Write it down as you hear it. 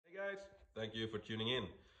Thank you for tuning in.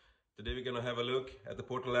 Today we're gonna have a look at the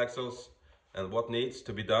portal axles and what needs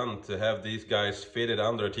to be done to have these guys fitted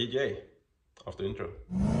under a TJ. After the intro.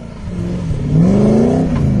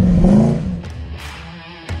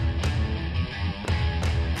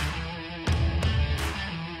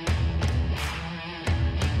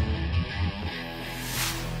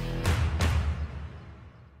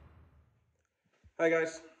 Hi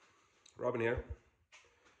guys, Robin here.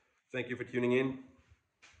 Thank you for tuning in.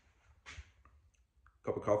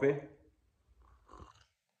 Cup of coffee.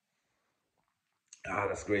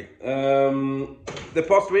 That's great. The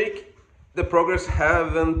past week, the progress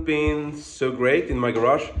haven't been so great in my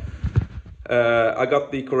garage. I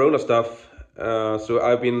got the corona stuff, so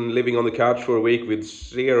I've been living on the couch for a week with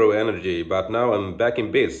zero energy, but now I'm back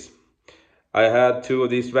in biz. I had 2 of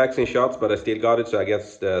these vaccine shots, but I still got it, so I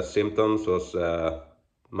guess the symptoms was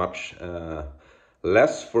much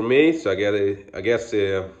less for me, so I guess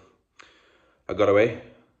I got away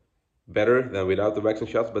better than without the vaccine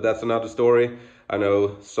shots, but that's another story. I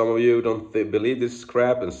know some of you don't believe this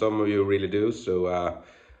crap and some of you really do, so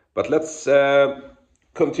but let's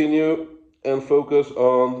continue and focus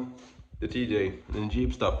on the TJ and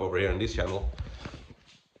Jeep stuff over here on this channel.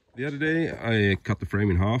 The other day I cut the frame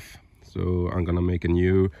in half, so I'm gonna make a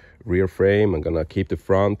new rear frame. I'm gonna keep the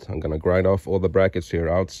front, I'm gonna grind off all the brackets here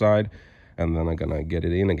outside, and then I'm gonna get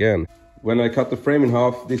it in again. When I cut the frame in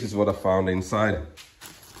half, this is what I found inside.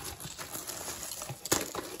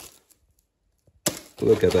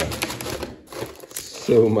 Look at that.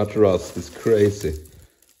 So much rust, it's crazy.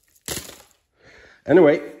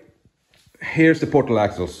 Anyway, here's the portal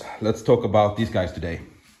axles. Let's talk about these guys today.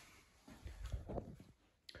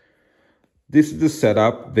 This is the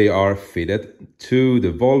setup they are fitted to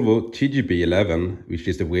the Volvo TGB-11, which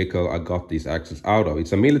is the vehicle I got these axles out of.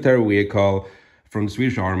 It's a military vehicle from the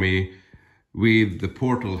Swedish Army with the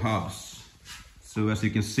portal hubs. So as you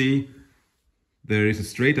can see, there is a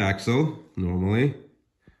straight axle normally,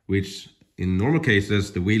 which in normal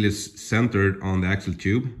cases the wheel is centered on the axle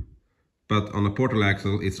tube, but on a portal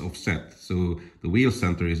axle it's offset, so the wheel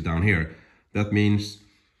center is down here. That means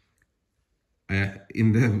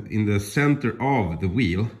in the center of the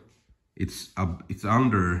wheel, it's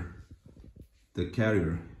under the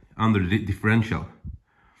carrier, under the differential.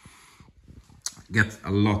 Get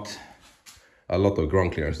a lot of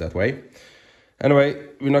ground clearance that way. Anyway,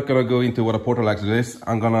 we're not gonna go into what a portal axle is.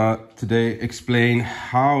 I'm gonna today explain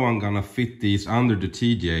how I'm gonna fit these under the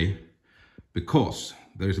TJ, because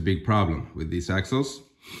there is a big problem with these axles.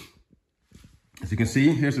 As you can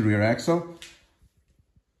see, here's the rear axle.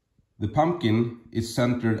 The pumpkin is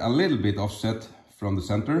centered a little bit offset from the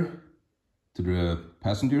center to the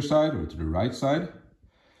passenger side or to the right side.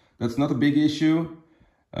 That's not a big issue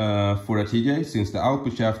for a TJ, since the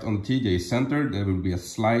output shaft on the TJ is centered. There will be a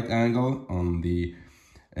slight angle on the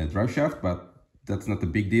drive shaft, but that's not a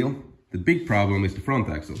big deal. The big problem is the front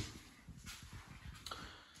axle.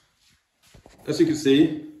 As you can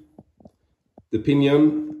see, the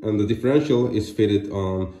pinion and the differential is fitted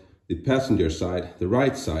on the passenger side, the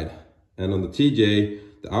right side. And on the TJ,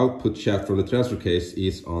 the output shaft from the transfer case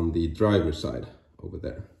is on the driver's side over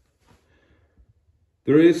there.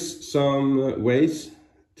 There is some ways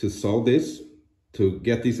to solve this, to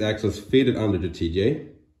get these axles fitted under the TJ.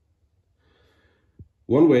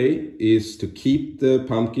 One way is to keep the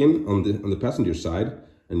pumpkin on the passenger side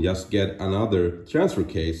and just get another transfer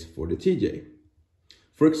case for the TJ.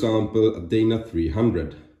 For example, a Dana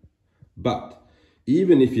 300. But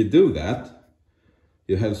even if you do that,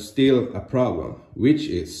 you have still a problem, which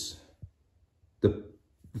is the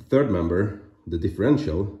third member, the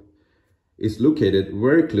differential, is located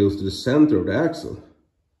very close to the center of the axle.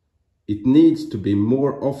 It needs to be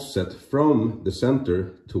more offset from the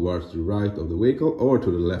center towards the right of the vehicle or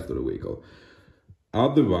to the left of the vehicle.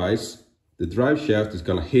 Otherwise, the drive shaft is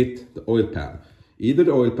gonna hit the oil pan, either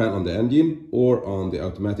the oil pan on the engine or on the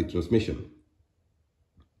automatic transmission.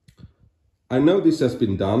 I know this has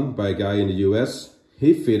been done by a guy in the US.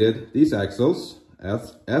 He fitted these axles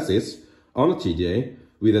as is on a TJ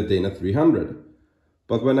with a Dana 300.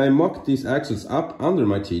 But when I mocked these axles up under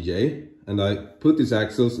my TJ and I put these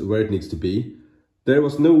axles where it needs to be, there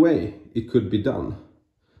was no way it could be done.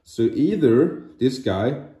 So either this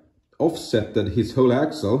guy offsetted his whole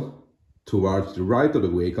axle towards the right of the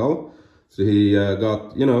vehicle, so he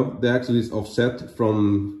got, you know, the axle is offset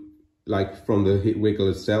from the vehicle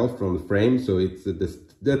itself, from the frame, so it's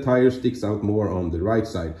the tire sticks out more on the right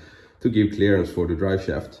side to give clearance for the drive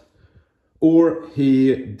shaft. Or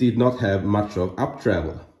he did not have much of up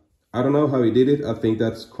travel. I don't know how he did it. I think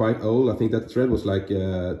that's quite old. I think that thread was like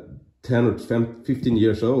 10 or 15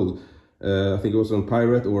 years old. I think it was on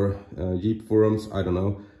Pirate or Jeep forums, I don't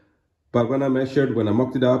know. But when I measured, when I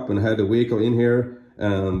mocked it up and had the vehicle in here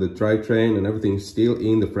and the drivetrain and everything still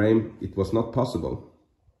in the frame, it was not possible.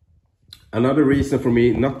 Another reason for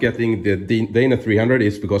me not getting the Dana 300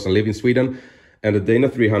 is because I live in Sweden and the Dana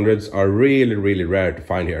 300s are really, really rare to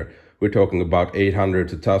find here. We're talking about $800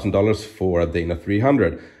 to $1,000 for a Dana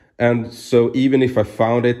 300. And so even if I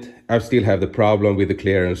found it, I still have the problem with the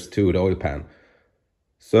clearance to the oil pan.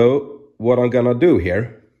 So what I'm gonna do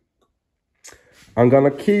here, I'm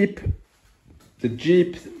gonna keep the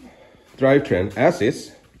Jeep drivetrain as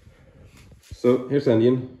is. So here's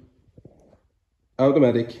engine,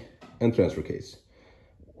 automatic and transfer case.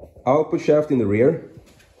 Output shaft in the rear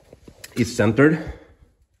is centered,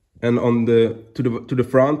 and on the to the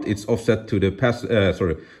front it's offset to the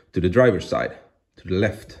to the driver's side, to the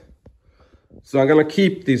left. So I'm gonna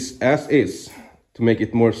keep this as is to make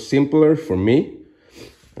it more simpler for me.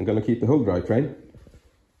 I'm gonna keep the whole drivetrain,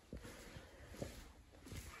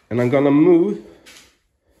 and I'm gonna move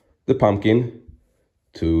the pumpkin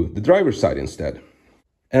to the driver's side instead.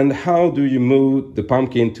 And how do you move the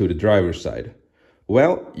pumpkin to the driver's side?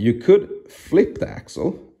 Well, you could flip the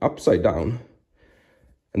axle upside down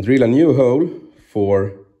and drill a new hole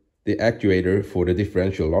for the actuator for the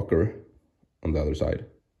differential locker on the other side.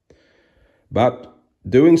 But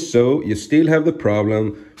doing so, you still have the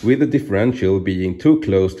problem with the differential being too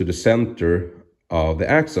close to the center of the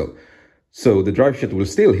axle. So the drive shaft will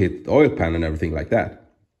still hit the oil pan and everything like that.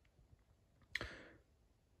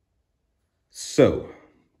 So,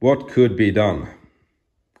 what could be done?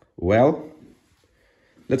 Well,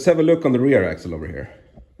 let's have a look on the rear axle over here.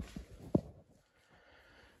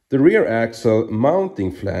 The rear axle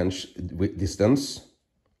mounting flange distance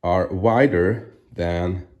are wider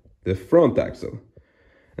than the front axle.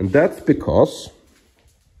 And that's because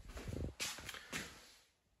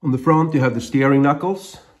on the front you have the steering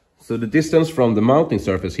knuckles. So the distance from the mounting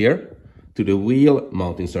surface here to the wheel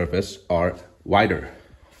mounting surface are wider,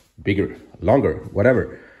 bigger, longer,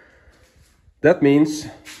 whatever. That means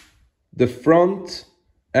the front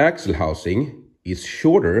axle housing is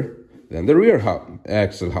shorter than the rear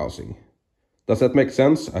axle housing. Does that make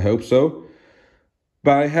sense? I hope so.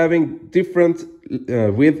 By having different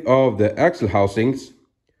width of the axle housings,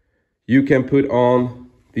 you can put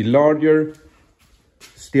on the larger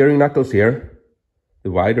steering knuckles here,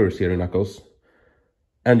 the wider steering knuckles,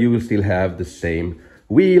 and you will still have the same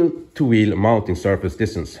wheel-to-wheel mounting surface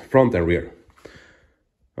distance, front and rear.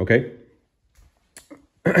 Okay?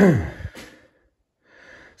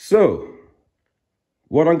 So,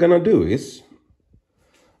 what I'm gonna do is,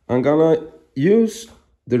 I'm gonna use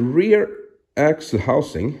the rear axle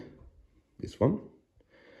housing, this one,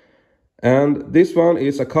 and this one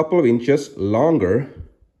is a couple of inches longer,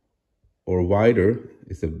 or wider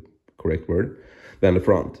is the correct word, than the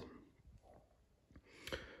front.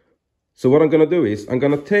 So what I'm gonna do is, I'm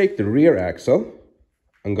gonna take the rear axle,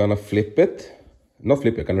 I'm gonna flip it, not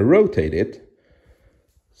flip it, I'm gonna rotate it,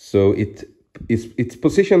 so it's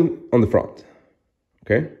positioned on the front,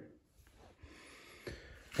 okay?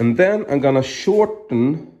 And then I'm gonna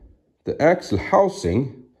shorten the axle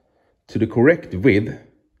housing to the correct width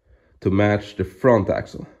to match the front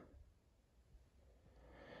axle.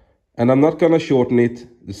 And I'm not gonna shorten it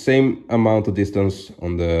the same amount of distance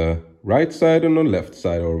on the right side and on the left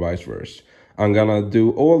side or vice versa. I'm gonna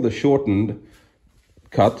do all the shortened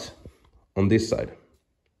cut on this side.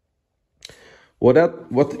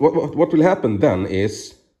 What will happen then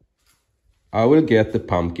is I will get the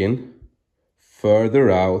pumpkin further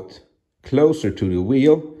out, closer to the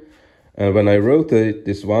wheel, and when I rotate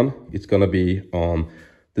this one, it's gonna be on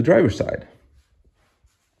the driver's side.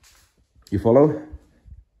 You follow?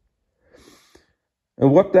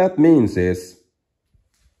 And what that means is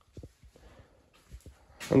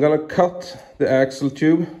I'm gonna cut the axle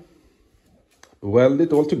tube, weld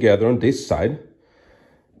it all together on this side,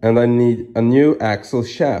 and I need a new axle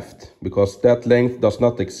shaft because that length does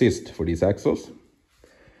not exist for these axles.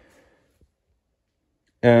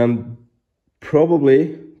 And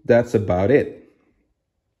probably that's about it.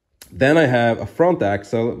 Then I have a front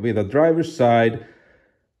axle with a driver's side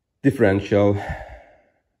differential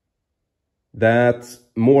that's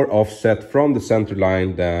more offset from the center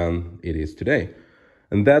line than it is today.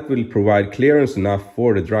 And that will provide clearance enough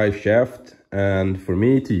for the drive shaft and for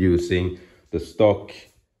me to using the stock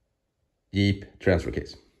Jeep transfer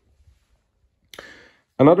case.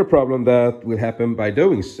 Another problem that will happen by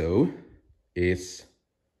doing so is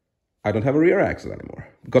I don't have a rear axle anymore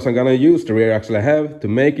because I'm gonna use the rear axle I have to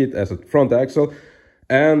make it as a front axle,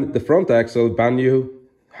 and the front axle banjo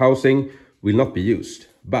housing will not be used.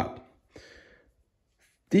 But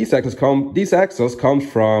These axles come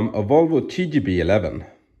from a Volvo TGB-11.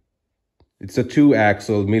 It's a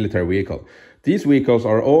 2-axle military vehicle. These vehicles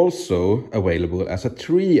are also available as a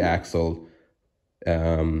 3-axle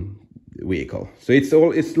vehicle. So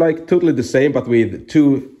it's like totally the same, but with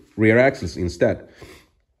 2 rear axles instead.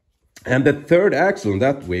 And the 3rd axle in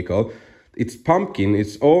that vehicle, its pumpkin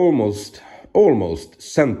is almost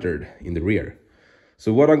centered in the rear.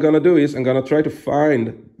 So what I'm gonna do is I'm gonna try to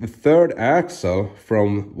find the 3rd axle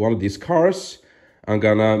from one of these cars. I'm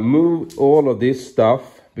gonna move all of this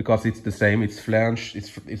stuff because it's the same, it's flanged,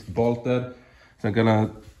 it's bolted. So I'm gonna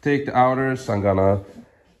take the outers, I'm gonna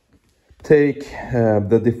take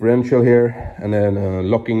the differential here and then a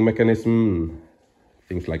locking mechanism,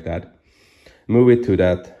 things like that. Move it to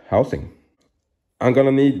that housing. I'm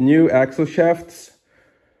gonna need new axle shafts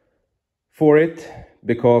for it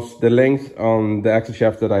because the length on the axle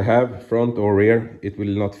shaft that I have, front or rear, it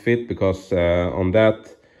will not fit because on that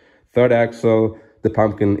 3rd axle the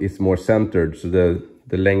pumpkin is more centered, so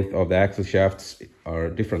the length of the axle shafts are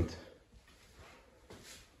different.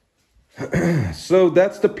 So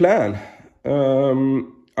that's the plan.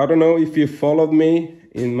 I don't know if you followed me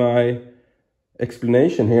in my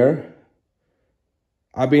explanation here.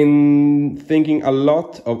 I've been thinking a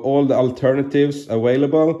lot of all the alternatives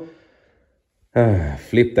available.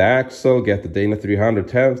 Flip the axle, get the Dana 300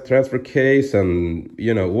 transfer case, and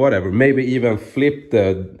you know, whatever. Maybe even flip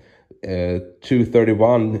the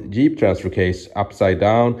 231 Jeep transfer case upside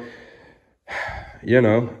down, you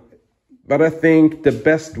know. But I think the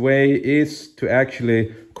best way is to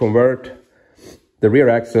actually convert the rear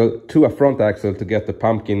axle to a front axle to get the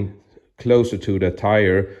pumpkin closer to the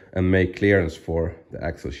tire and make clearance for the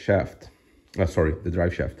axle shaft. Sorry, the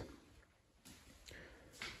drive shaft.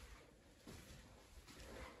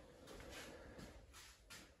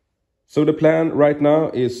 So the plan right now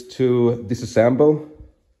is to disassemble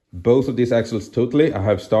both of these axles totally. I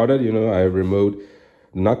have started, you know, I removed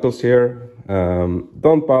knuckles here.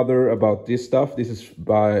 Don't bother about this stuff. This is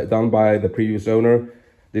done by the previous owner.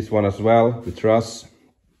 This one as well, the truss.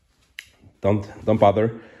 Don't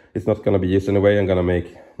bother. It's not gonna be used anyway. I'm gonna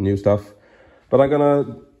make new stuff. But I'm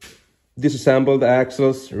gonna disassemble the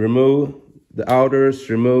axles, remove the outers,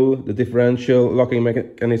 remove the differential, locking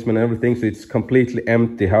mechanism and everything, so it's completely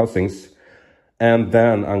empty housings. And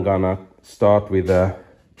then I'm gonna start with a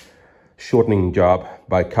shortening job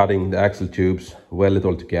by cutting the axle tubes, weld it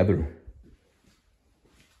all together.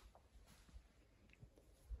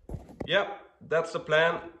 Yeah, that's the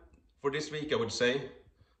plan for this week, I would say.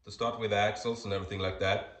 To start with the axles and everything like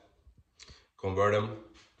that. Convert them.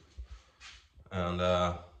 And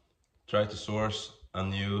try to source a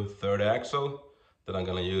new 3rd axle that I'm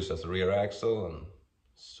gonna use as a rear axle and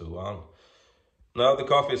so on. Now the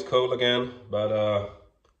coffee is cold again, but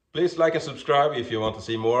please like and subscribe if you want to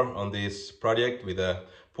see more on this project with the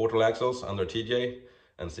portal axles under TJ,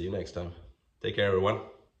 and see you next time. Take care everyone.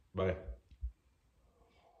 Bye.